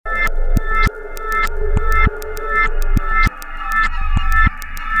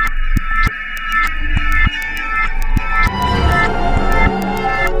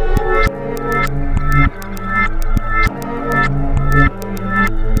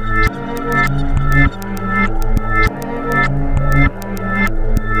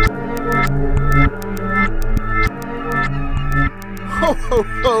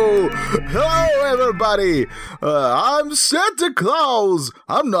everybody. I'm Santa Claus.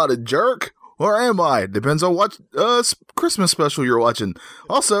 I'm not a jerk. Or am I? Depends on what Christmas special you're watching.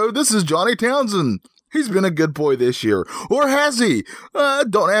 Also, this is Johnny Townsend. He's been a good boy this year. Or has he?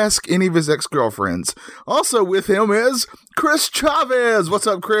 Don't ask any of his ex-girlfriends. Also with him is Chris Chavez. What's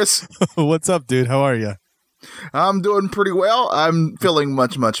up, Chris? What's up, dude? How are you? I'm doing pretty well. I'm feeling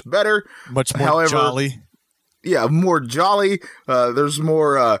much, much better. Much more jolly. Yeah, more jolly. There's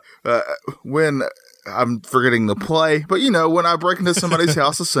more when I'm forgetting to play. But, when I break into somebody's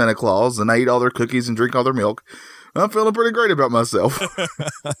house as Santa Claus and I eat all their cookies and drink all their milk, I'm feeling pretty great about myself.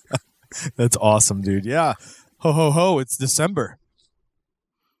 That's awesome, dude. Yeah. Ho, ho, ho. It's December.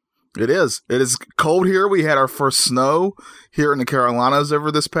 It is. It is cold here. We had our first snow here in the Carolinas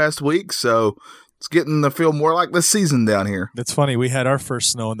over this past week, so it's getting to feel more like the season down here. That's funny. We had our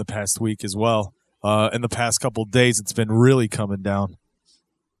first snow in the past week as well. In the past couple of days, it's been really coming down.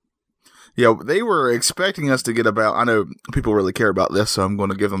 Yeah, they were expecting us to get about, I know people really care about this, so I'm going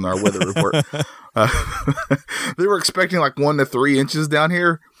to give them our weather report. They were expecting like 1 to 3 inches down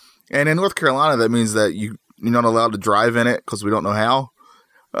here. And in North Carolina, that means that you're not allowed to drive in it because we don't know how.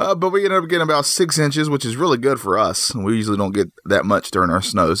 But we ended up getting about 6 inches, which is really good for us. We usually don't get that much during our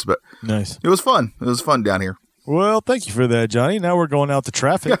snows, but nice. It was fun. It was fun down here. Well, thank you for that, Johnny. Now we're going out to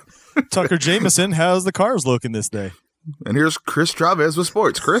traffic. Yeah. Tucker Jameson, how's the cars looking this day? And here's Chris Chavez with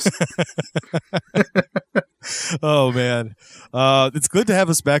sports. Chris? Oh, man. It's good to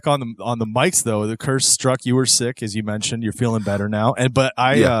have us back on the mics, though. The curse struck. You were sick, as you mentioned. You're feeling better now. But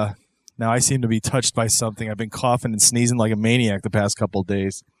now I seem to be touched by something. I've been coughing and sneezing like a maniac the past couple of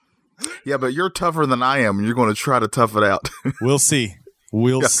days. Yeah, but you're tougher than I am, and you're going to try to tough it out. We'll see.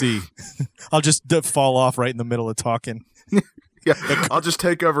 We'll see. I'll just fall off right in the middle of talking. Yeah, I'll just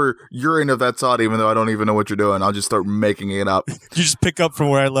take over your end of that thought, even though I don't even know what you're doing. I'll just start making it up. You just pick up from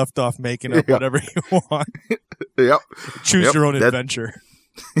where I left off, making up whatever you want. Yep. Choose your own adventure.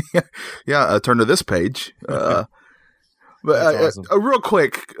 Yeah. Turn to this page. But awesome. Real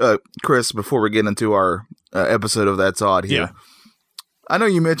quick, Chris, before we get into our episode of That's Odd here. Yeah. I know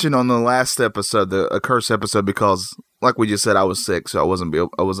you mentioned on the last episode, the curse episode, because like we just said, I was sick, so I wasn't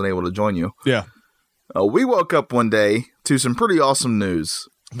able to join you. Yeah. We woke up one day to some pretty awesome news.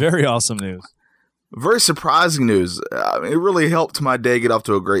 Very awesome news. Very surprising news. It really helped my day get off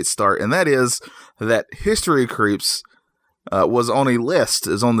to a great start, and that is that History Creeps was on a list,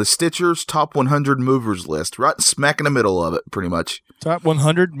 is on the Stitcher's Top 100 Movers list, right smack in the middle of it, pretty much. Top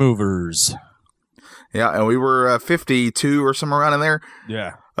 100 Movers. Yeah, and we were 52 or somewhere around in there.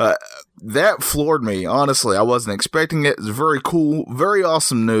 Yeah. That floored me, honestly. I wasn't expecting it. It's very cool, very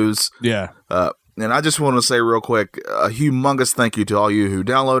awesome news. Yeah. And I just want to say real quick, a humongous thank you to all you who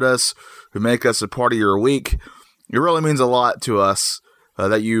download us, who make us a part of your week. It really means a lot to us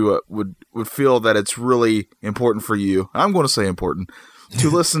that you would feel that it's really important for you. I'm going to say important. To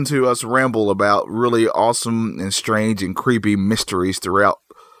listen to us ramble about really awesome and strange and creepy mysteries throughout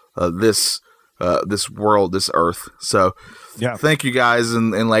this world, this earth. So yeah, thank you guys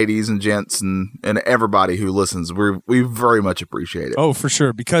and ladies and gents and everybody who listens. We very much appreciate it. Oh, for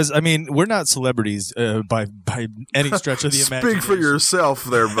sure. Because, I mean, we're not celebrities by any stretch of the imagination. Speak for yourself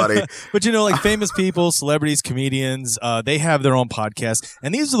there, buddy. But, like famous people, celebrities, comedians, they have their own podcasts.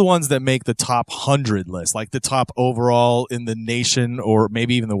 And these are the ones that make the top 100 list, like the top overall in the nation or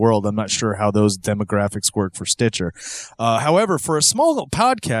maybe even the world. I'm not sure how those demographics work for Stitcher. However, for a small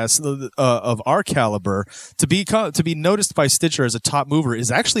podcast of our caliber, to be noticed by Stitcher as a top mover is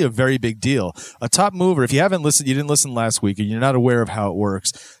actually a very big deal. A top mover, if you haven't listened, you didn't listen last week, and you're not aware of how it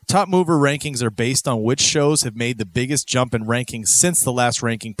works. Top mover rankings are based on which shows have made the biggest jump in rankings since the last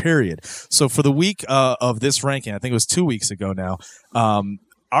ranking period. So for the week of this ranking, I think it was 2 weeks ago now,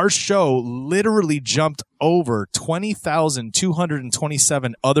 our show literally jumped over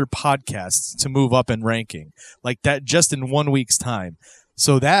 20,227 other podcasts to move up in ranking, like that just in 1 week's time.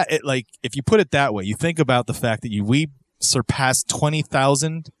 So if you put it that way, you think about the fact that we surpassed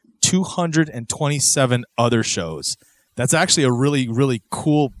 20,227 other shows. That's actually a really, really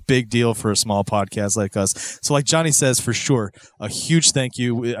cool, big deal for a small podcast like us. So like Johnny says, for sure, a huge thank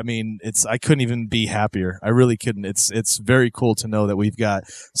you. I mean, I couldn't even be happier. I really couldn't. It's very cool to know that we've got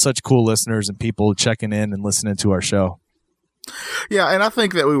such cool listeners and people checking in and listening to our show. Yeah, and I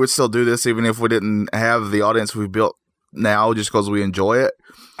think that we would still do this even if we didn't have the audience we've built now, just because we enjoy it.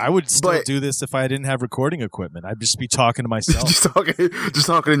 I would still do this if I didn't have recording equipment. I'd just be talking to myself. just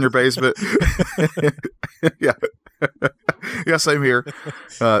talking in your basement. Yeah. Yeah, same here.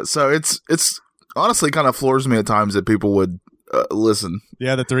 So it's honestly kind of floors me at times that people would listen.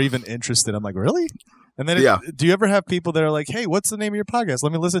 Yeah, that they're even interested. I'm like, really? And then, Yeah. do you ever have people that are like, "Hey, what's the name of your podcast?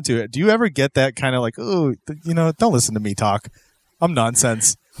 Let me listen to it." Do you ever get that kind of like, "Oh, don't listen to me talk. I'm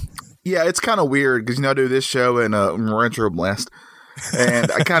nonsense." Yeah, it's kind of weird because I do this show and Retro Blast,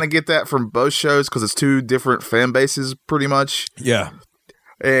 and I kind of get that from both shows because it's two different fan bases, pretty much. Yeah.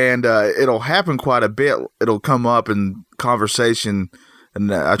 And it'll happen quite a bit. It'll come up in conversation,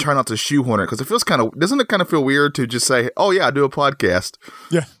 and I try not to shoehorn it because it feels doesn't it kind of feel weird to just say, "Oh yeah, I do a podcast."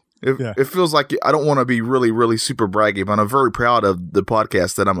 Yeah. It feels like I don't want to be really, really super braggy, but I'm very proud of the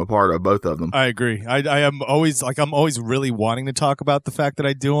podcast that I'm a part of, both of them. I agree. I am always I'm always really wanting to talk about the fact that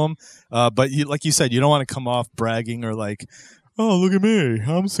I do them, but like you said, you don't want to come off bragging or like, "Oh, look at me,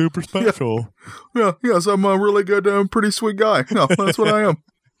 I'm super special." Yes, I'm a really good, pretty sweet guy. No, that's what I am.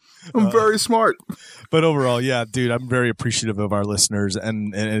 I'm very smart. But overall, yeah, dude, I'm very appreciative of our listeners,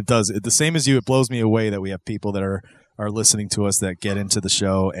 and it does the same as you. It blows me away that we have people that are listening to us that get into the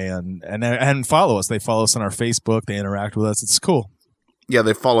show and follow us. They follow us on our Facebook. They interact with us. It's cool. Yeah,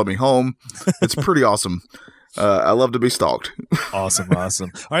 they follow me home. It's pretty awesome. I love to be stalked. Awesome. All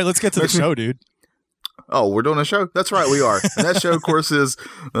right, let's get to the show, dude. Oh, we're doing a show? That's right, we are. And that show, of course, is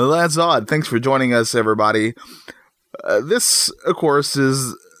That's Odd. Thanks for joining us, everybody. This, of course,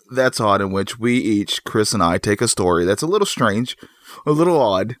 is That's Odd, in which we each, Chris and I, take a story that's a little strange, a little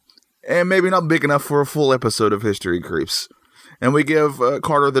odd, and maybe not big enough for a full episode of History Creeps. And we give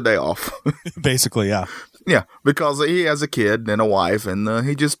Carter the day off. Basically, yeah. Yeah, because he has a kid and a wife, and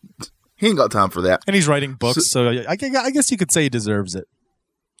he ain't got time for that. And he's writing books, so I guess you could say he deserves it.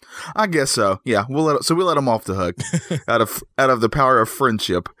 I guess so. Yeah, we let him off the hook out of the power of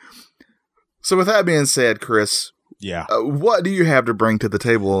friendship. So with that being said, Chris, yeah, what do you have to bring to the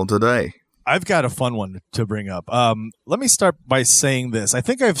table today? I've got a fun one to bring up. Let me start by saying this. I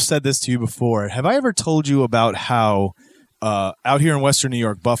think I've said this to you before. Have I ever told you about how out here in Western New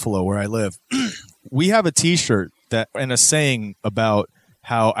York, Buffalo, where I live, we have a T-shirt and a saying about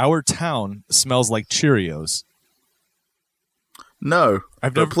how our town smells like Cheerios? No,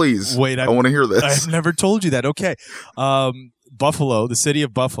 please. Wait, I want to hear this. I've never told you that. Okay, Buffalo, the city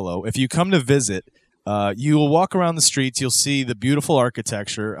of Buffalo. If you come to visit, you will walk around the streets. You'll see the beautiful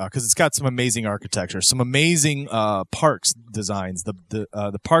architecture because it's got some amazing architecture, some amazing parks designs.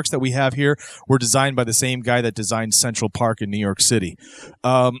 The parks that we have here were designed by the same guy that designed Central Park in New York City.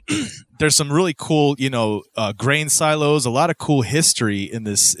 There's some really cool, grain silos. A lot of cool history in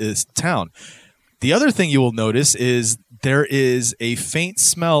this town. The other thing you will notice is there is a faint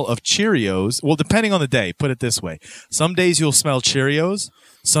smell of Cheerios. Well, depending on the day, put it this way. Some days you'll smell Cheerios.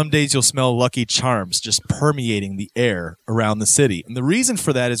 Some days you'll smell Lucky Charms just permeating the air around the city. And the reason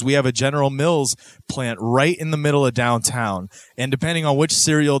for that is we have a General Mills plant right in the middle of downtown. And depending on which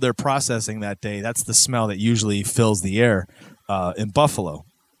cereal they're processing that day, that's the smell that usually fills the air in Buffalo.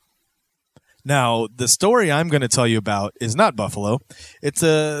 Now, the story I'm going to tell you about is not Buffalo. It's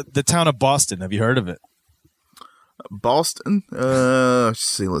the town of Boston. Have you heard of it? Boston? Let's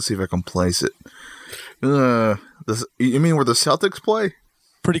see if I can place it. You mean where the Celtics play?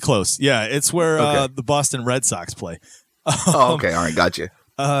 Pretty close. Yeah, it's where the Boston Red Sox play. Oh, okay. All right. Gotcha.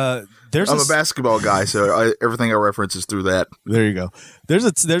 I'm a basketball guy, so everything I reference is through that. There you go. There's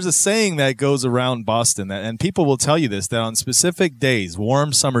a saying that goes around Boston, and people will tell you this, that on specific days,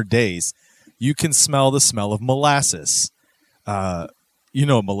 warm summer days, you can smell the smell of molasses. You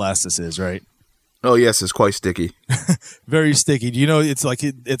know what molasses is, right? Oh, yes. It's quite sticky. Very sticky. Do you know it's like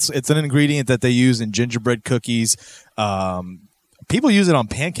it's an ingredient that they use in gingerbread cookies. People use it on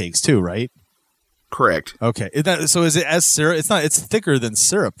pancakes too, right? Correct. Okay. So is it as syrup? It's not. It's thicker than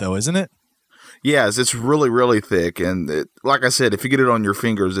syrup, though, isn't it? Yes, it's really, really thick, and like I said, if you get it on your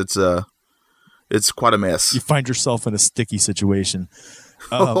fingers, it's quite a mess. You find yourself in a sticky situation.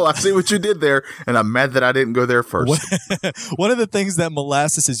 I see what you did there, and I'm mad that I didn't go there first. One of the things that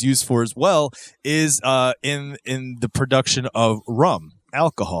molasses is used for as well is in the production of rum,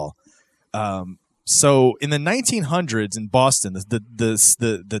 alcohol. So in the 1900s in Boston,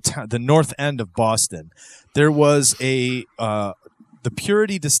 the north end of Boston, there was the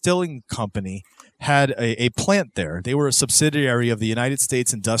Purity Distilling Company had a plant there. They were a subsidiary of the United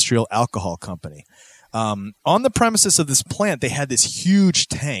States Industrial Alcohol Company. On the premises of this plant, they had this huge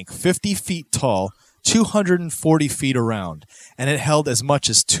tank, 50 feet tall, 240 feet around, and it held as much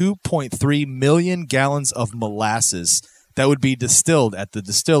as 2.3 million gallons of molasses that would be distilled at the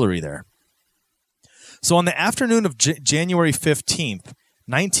distillery there. So on the afternoon of January 15th,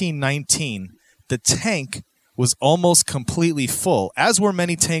 1919, the tank was almost completely full, as were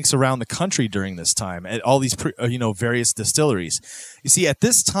many tanks around the country during this time at all these various distilleries. You see, at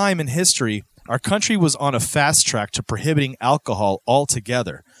this time in history, our country was on a fast track to prohibiting alcohol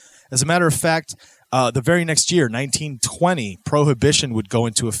altogether. As a matter of fact, The very next year, 1920, prohibition would go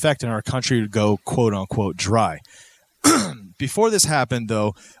into effect and our country would go, quote unquote, dry. Before this happened,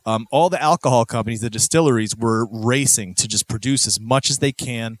 though, all the alcohol companies, the distilleries, were racing to just produce as much as they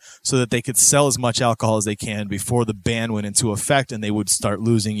can so that they could sell as much alcohol as they can before the ban went into effect and they would start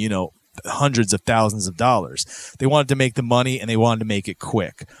losing, hundreds of thousands of dollars. They wanted to make the money and they wanted to make it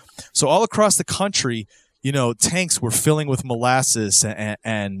quick. So all across the country, tanks were filling with molasses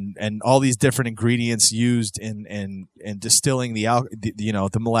and all these different ingredients used in distilling the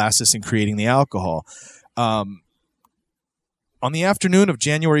molasses and creating the alcohol. On the afternoon of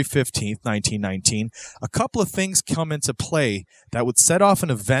January 15th, 1919, a couple of things come into play that would set off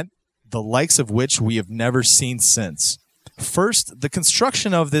an event the likes of which we have never seen since. First, the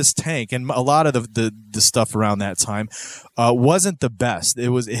construction of this tank and a lot of the stuff around that time wasn't the best.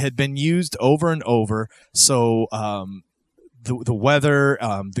 It had been used over and over, so the weather,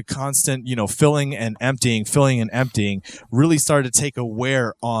 the constant filling and emptying really started to take a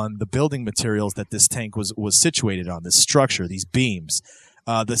wear on the building materials that this tank was situated on, this structure, these beams.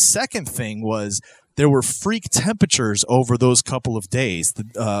 The second thing was there were freak temperatures over those couple of days,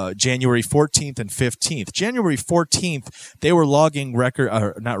 January 14th and 15th. January 14th, they were logging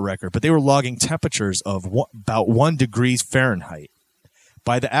they were logging temperatures of about 1 degree Fahrenheit.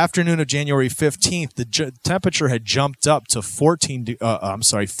 By the afternoon of January 15th, the temperature had jumped up to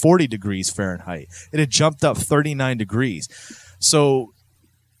 40 degrees Fahrenheit. It had jumped up 39 degrees. So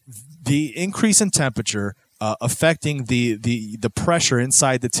the increase in temperature affecting the pressure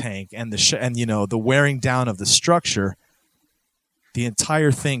inside the tank and the wearing down of the structure, the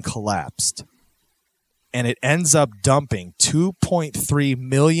entire thing collapsed. And it ends up dumping 2.3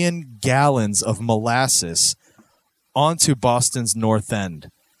 million gallons of molasses onto Boston's North End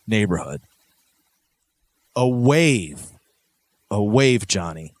neighborhood. A wave,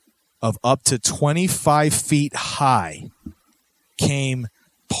 Johnny, of up to 25 feet high came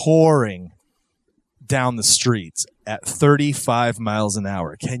pouring down the streets at 35 miles an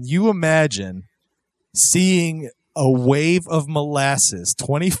hour. Can you imagine seeing a wave of molasses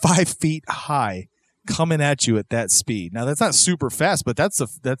 25 feet high coming at you at that speed? Now, that's not super fast, but that's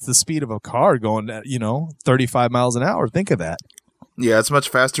the speed of a car going at, 35 miles an hour. Think of that. Yeah, it's much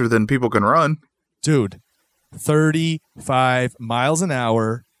faster than people can run. Dude, 35 miles an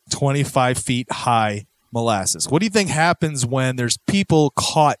hour, 25 feet high molasses. What do you think happens when there's people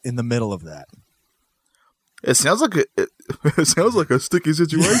caught in the middle of that? It sounds like a sticky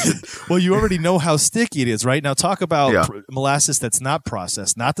situation. Well, you already know how sticky it is, right? Now talk about molasses that's not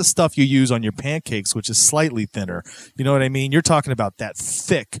processed, not the stuff you use on your pancakes, which is slightly thinner. You know what I mean? You're talking about that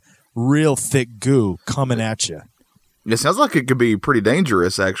thick, real thick goo coming at you. It sounds like it could be pretty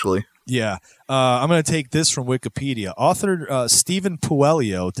dangerous, actually. Yeah. I'm going to take this from Wikipedia. Author Stephen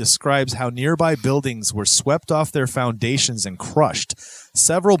Puelio describes how nearby buildings were swept off their foundations and crushed.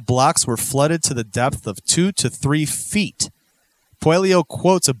 Several blocks were flooded to the depth of 2 to 3 feet. Puelio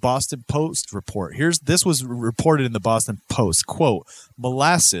quotes a Boston Post report. This was reported in the Boston Post. Quote,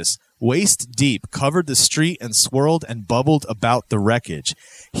 molasses, waist deep, covered the street and swirled and bubbled about the wreckage.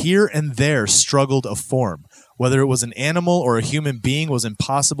 Here and there struggled a form. Whether it was an animal or a human being was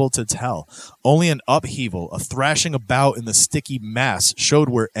impossible to tell. Only an upheaval, a thrashing about in the sticky mass showed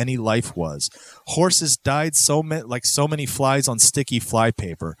where any life was. Horses died like so many flies on sticky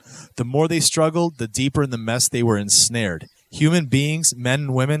flypaper. The more they struggled, the deeper in the mess they were ensnared. Human beings, men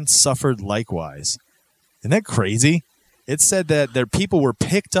and women, suffered likewise. Isn't that crazy? It said that their people were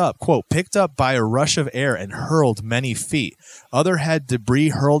picked up, quote, picked up by a rush of air and hurled many feet. Other had debris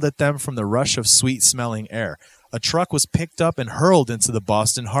hurled at them from the rush of sweet-smelling air. A truck was picked up and hurled into the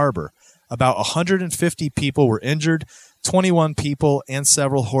Boston harbor. About 150 people were injured, 21 people and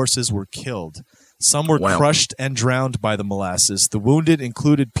several horses were killed. Some were crushed and drowned by the molasses. The wounded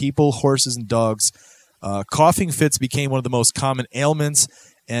included people, horses, and dogs. Coughing fits became one of the most common ailments,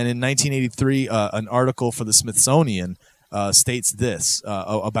 and in 1983, an article for the Smithsonian states this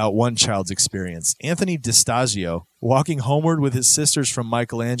about one child's experience. Anthony DiStagio, walking homeward with his sisters from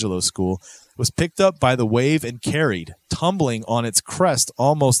Michelangelo School, was picked up by the wave and carried, tumbling on its crest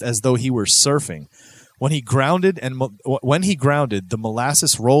almost as though he were surfing. When he grounded, the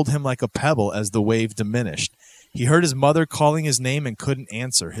molasses rolled him like a pebble as the wave diminished. He heard his mother calling his name and couldn't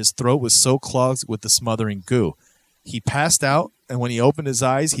answer. His throat was so clogged with the smothering goo. He passed out, and when he opened his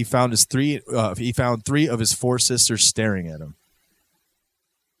eyes, he found 3 of his 4 sisters staring at him.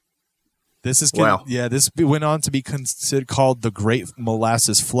 This is this went on to be called the Great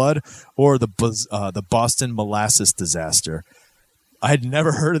Molasses Flood or the Boston Molasses Disaster. I had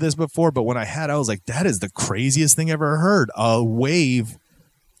never heard of this before, but when I was like, that is the craziest thing I ever heard. A wave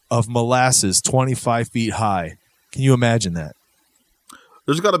of molasses 25 feet high. Can you imagine that?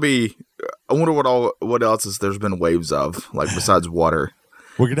 There's got to be. I wonder what else is there's been waves of, like besides water.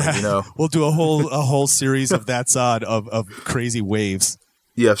 We're gonna have, we'll do a whole series of That's Odd of crazy waves.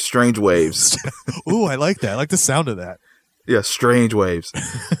 Yeah, strange waves. Ooh, I like that. I like the sound of that. Yeah, strange waves.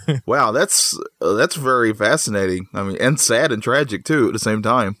 Wow, that's very fascinating. I mean, and sad and tragic too at the same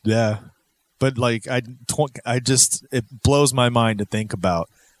time. Yeah, but like I just it blows my mind to think about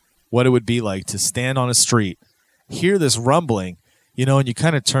what it would be like to stand on a street, hear this rumbling, and you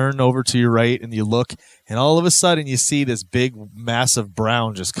kind of turn over to your right and you look, and all of a sudden you see this big, massive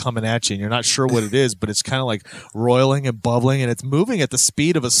brown just coming at you, and you're not sure what it is, but it's kind of like roiling and bubbling, and it's moving at the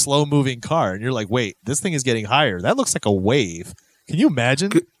speed of a slow-moving car, and you're like, wait, this thing is getting higher. That looks like a wave. Can you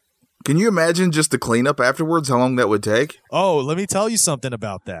imagine? Can you imagine just the cleanup afterwards, how long that would take? Oh, let me tell you something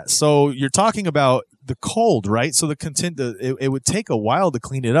about that. So you're talking about the cold, right? So it would take a while to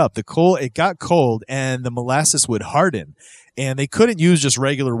clean it up. It got cold, and the molasses would harden. And they couldn't use just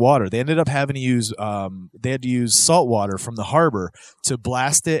regular water. They ended up having to use salt water from the harbor to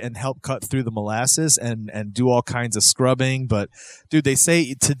blast it and help cut through the molasses and do all kinds of scrubbing. But dude, they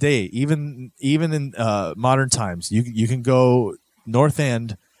say today, even in modern times, you can go North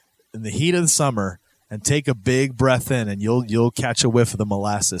End in the heat of the summer and take a big breath in, and you'll catch a whiff of the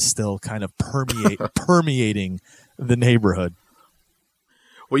molasses still kind of permeating the neighborhood.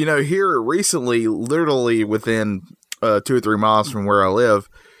 Well, here recently, literally within 2 or 3 miles from where I live,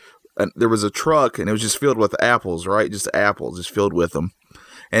 and there was a truck, and it was just filled with apples, right? Just apples, just filled with them.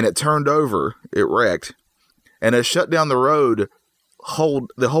 And it turned over, it wrecked, and it shut down the road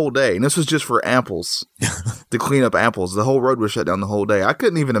the whole day. And this was just for apples, to clean up apples. The whole road was shut down the whole day. I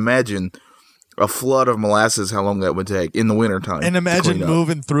couldn't even imagine a flood of molasses, how long that would take in the wintertime. And imagine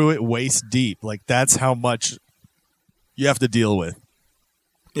moving through it waist deep. Like, that's how much you have to deal with.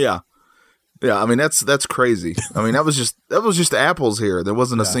 Yeah. Yeah, I mean that's crazy. I mean that was just apples here. There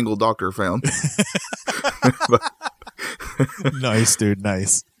wasn't a single doctor found. Nice, dude.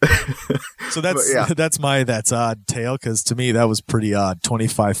 Nice. So that's odd tale, because to me that was pretty odd.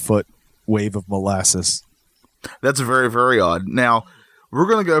 25-foot wave of molasses. That's very, very odd. Now we're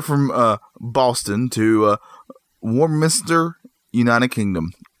gonna go from Boston to Warminster, United Kingdom,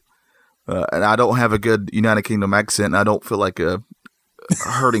 and I don't have a good United Kingdom accent. And I don't feel like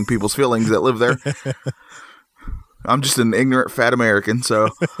hurting people's feelings that live there. I'm just an ignorant fat American, so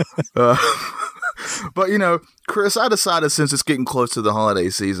but Chris, I decided, since it's getting close to the holiday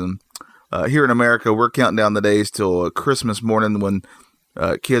season here in America, we're counting down the days till Christmas morning, when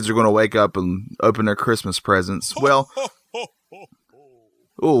kids are going to wake up and open their Christmas presents. Well,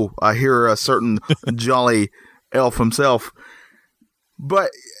 I hear a certain jolly elf himself, but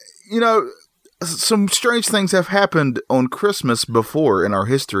some strange things have happened on Christmas before in our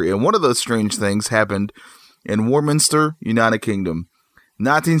history, and one of those strange things happened in Warminster, United Kingdom.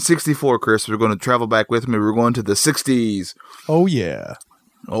 1964, Chris. We're going to travel back with me. We're going to the 60s. Oh, yeah.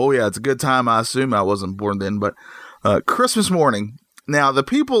 Oh, yeah. It's a good time. I assume I wasn't born then, but Christmas morning. Now, the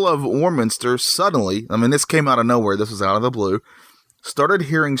people of Warminster suddenly, I mean, this came out of nowhere. This was out of the blue, started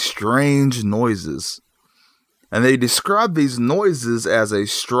hearing strange noises. And they described these noises as a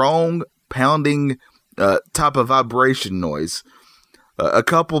strong pounding type of vibration noise. A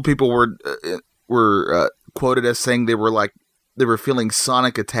couple people were quoted as saying they were feeling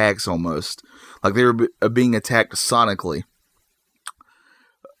sonic attacks, almost like they were being attacked sonically.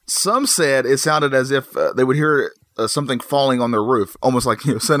 Some said it sounded as if they would hear something falling on their roof, almost like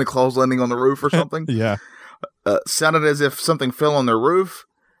Santa Claus landing on the roof or something. Yeah, sounded as if something fell on their roof,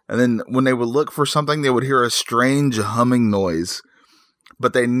 and then when they would look for something, they would hear a strange humming noise.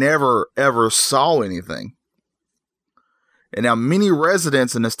 But they never, ever saw anything. And now many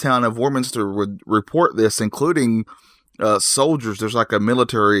residents in this town of Warminster would report this, including soldiers. There's like a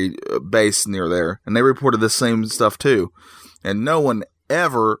military base near there, and they reported the same stuff too. And no one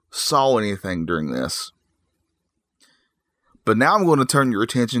ever saw anything during this. But now I'm going to turn your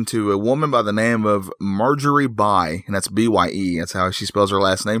attention to a woman by the name of Marjorie Bye, and that's B-Y-E. That's how she spells her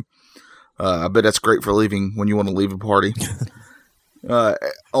last name. I bet that's great for leaving when you want to leave a party.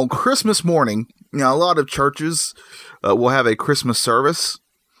 On Christmas morning, a lot of churches will have a Christmas service,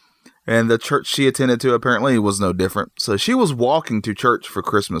 and the church she attended to apparently was no different. So she was walking to church for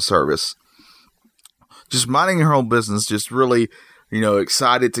Christmas service, just minding her own business, just really,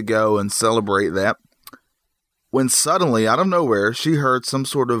 excited to go and celebrate that. When suddenly, out of nowhere, she heard some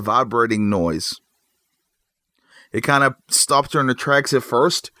sort of vibrating noise. It kind of stopped her in her tracks at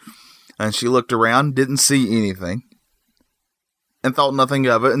first, and she looked around, didn't see anything, and thought nothing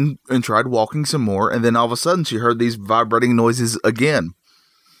of it, and tried walking some more, and then all of a sudden she heard these vibrating noises again.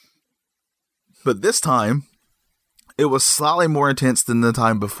 But this time, it was slightly more intense than the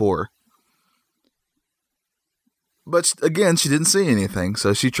time before. But again, she didn't see anything.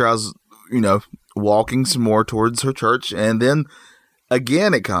 So she tries, walking some more towards her church. And then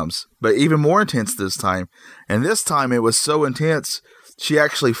again it comes, but even more intense this time. And this time it was so intense, she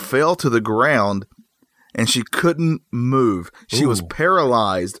actually fell to the ground and she couldn't move. She was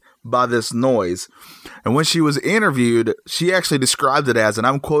paralyzed by this noise. And when she was interviewed, she actually described it as, and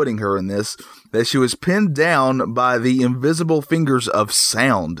I'm quoting her in this, that she was pinned down by the invisible fingers of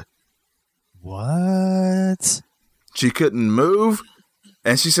sound. What? She couldn't move,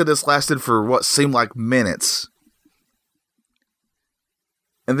 and she said this lasted for what seemed like minutes.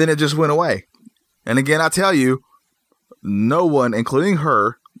 And then it just went away. And again, I tell you, no one, including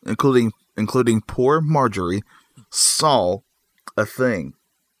her, including poor Marjorie, saw a thing.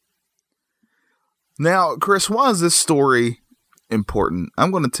 Now, Chris, why is this story important?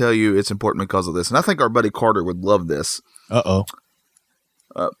 I'm going to tell you it's important because of this, and I think our buddy Carter would love this. Uh-oh.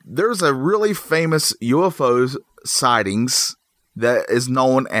 There's a really famous UFO sightings that is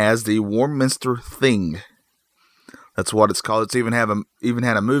known as the Warminster Thing. That's what it's called. It's even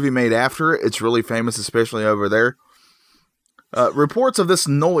had a movie made after it. It's really famous, especially over there. Reports of this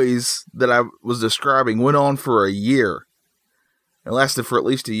noise that I was describing went on for a year. It lasted for at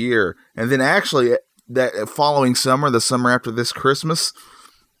least a year. And then actually, that following summer, the summer after this Christmas,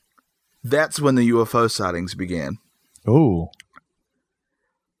 that's when the UFO sightings began. Oh.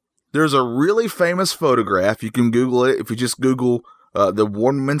 There's a really famous photograph. You can Google it. If you just Google the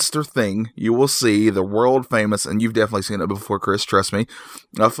Warminster Thing, you will see the world famous, and you've definitely seen it before, Chris, trust me,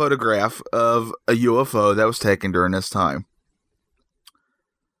 a photograph of a UFO that was taken during this time.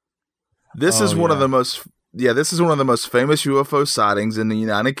 This is one of the most famous UFO sightings in the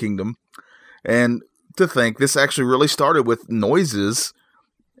United Kingdom. And to think this actually really started with noises,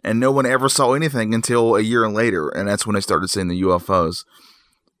 and no one ever saw anything until a year later, and that's when they started seeing the UFOs.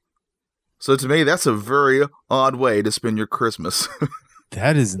 So to me, that's a very odd way to spend your Christmas.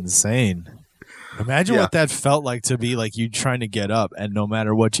 That is insane. Imagine what that felt like to be like you trying to get up, and no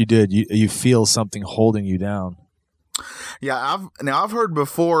matter what you did, you feel something holding you down. Yeah, I've heard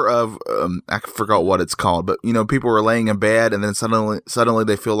before of I forgot what it's called, but people are laying in bed and then suddenly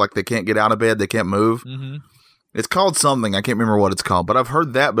they feel like they can't get out of bed, they can't move. Mm-hmm. It's called something, I can't remember what it's called, but I've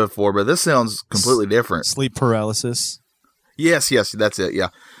heard that before. But this sounds completely different. Sleep paralysis. Yes, that's it. Yeah,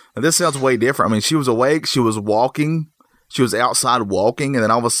 and this sounds way different. I mean, she was awake, she was walking, she was outside walking, and then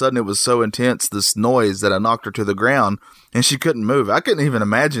all of a sudden it was so intense, this noise, that I knocked her to the ground, and she couldn't move. I couldn't even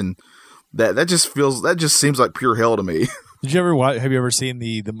imagine. That just seems like pure hell to me. Did you ever have you ever seen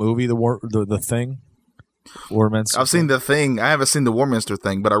the movie the Thing? Warminster. I've seen The Thing. I haven't seen the Warminster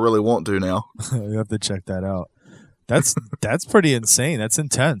Thing, but I really want to now. You have to check that out. That's pretty insane. That's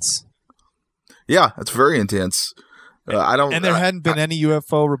intense. Yeah, it's very intense. And there hadn't been any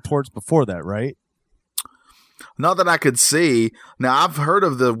UFO reports before that, right? Not that I could see. Now I've heard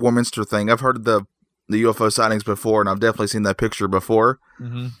of the Warminster Thing. I've heard of the UFO sightings before, and I've definitely seen that picture before.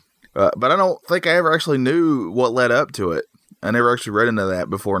 Mm-hmm. But I don't think I ever actually knew what led up to it. I never actually read into that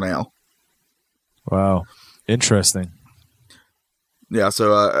before now. Wow. Interesting. Yeah,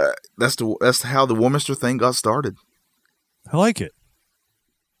 so that's how the Warminster Thing got started. I like it.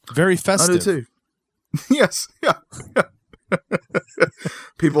 Very festive. I do too. Yes, yeah.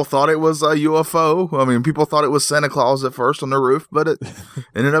 People thought it was a UFO. I mean, people thought it was Santa Claus at first on the roof, but it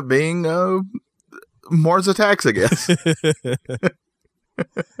ended up being Mars Attacks, I guess.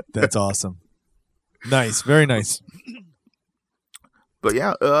 That's awesome. Nice. Very nice. But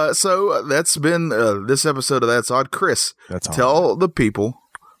yeah, so that's been this episode of That's Odd. Chris, tell the people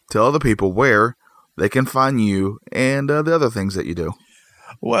where they can find you and the other things that you do.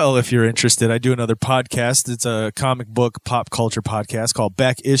 Well, if you're interested, I do another podcast. It's a comic book pop culture podcast called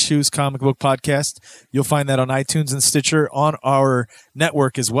Back Issues Comic Book Podcast. You'll find that on iTunes and Stitcher, on our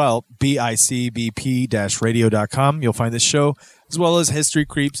network as well, bicbp-radio.com. You'll find this show as well as History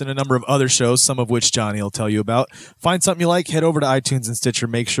Creeps and a number of other shows, some of which Johnny will tell you about. Find something you like, head over to iTunes and Stitcher.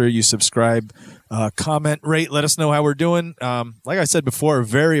 Make sure you subscribe, comment, rate, let us know how we're doing. Like I said before,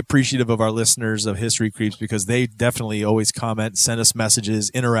 very appreciative of our listeners of History Creeps because they definitely always comment, send us messages,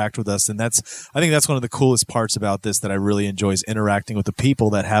 interact with us. And I think that's one of the coolest parts about this that I really enjoy is interacting with the people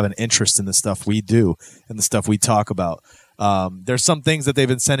that have an interest in the stuff we do and the stuff we talk about. There's some things that they've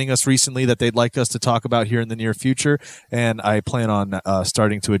been sending us recently that they'd like us to talk about here in the near future, and I plan on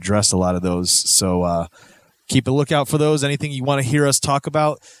starting to address a lot of those. So keep a lookout for those. Anything you want to hear us talk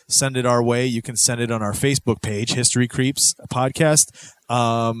about, send it our way. You can send it on our Facebook page, History Creeps Podcast,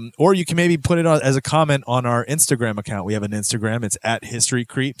 or you can maybe put it as a comment on our Instagram account. We have an Instagram. It's @History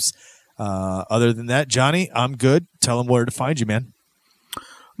Creeps. Other than that, Johnny, I'm good. Tell them where to find you, man.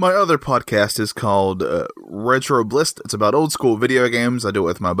 My other podcast is called Retro Bliss. It's about old school video games. I do it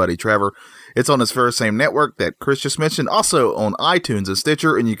with my buddy Trevor. It's on his very same network that Chris just mentioned. Also on iTunes and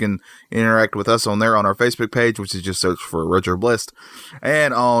Stitcher, and you can interact with us on there on our Facebook page, which is just search for Retro Bliss.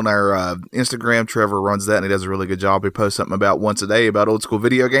 And on our Instagram, Trevor runs that, and he does a really good job. He posts something about once a day about old school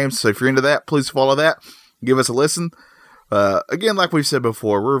video games. So if you're into that, please follow that. Give us a listen. Again, like we've said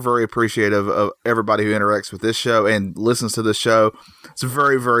before, we're very appreciative of everybody who interacts with this show and listens to this show. It's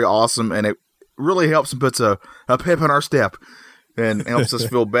very, very awesome, and it really helps and puts a pep in our step and helps us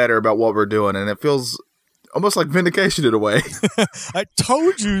feel better about what we're doing, and it feels almost like vindication in a way. I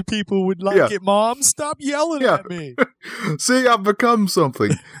told you people would like it, Mom. Stop yelling at me. See, I've become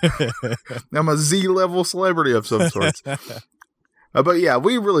something. I'm a Z-level celebrity of some sorts. But yeah,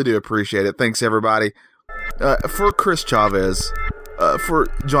 we really do appreciate it. Thanks, everybody. For Chris Chavez, for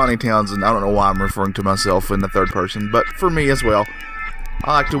Johnny Townsend, I don't know why I'm referring to myself in the third person, but for me as well,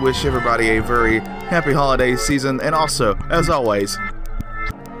 I like to wish everybody a very happy holiday season, and also, as always,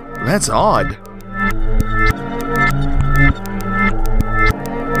 that's odd.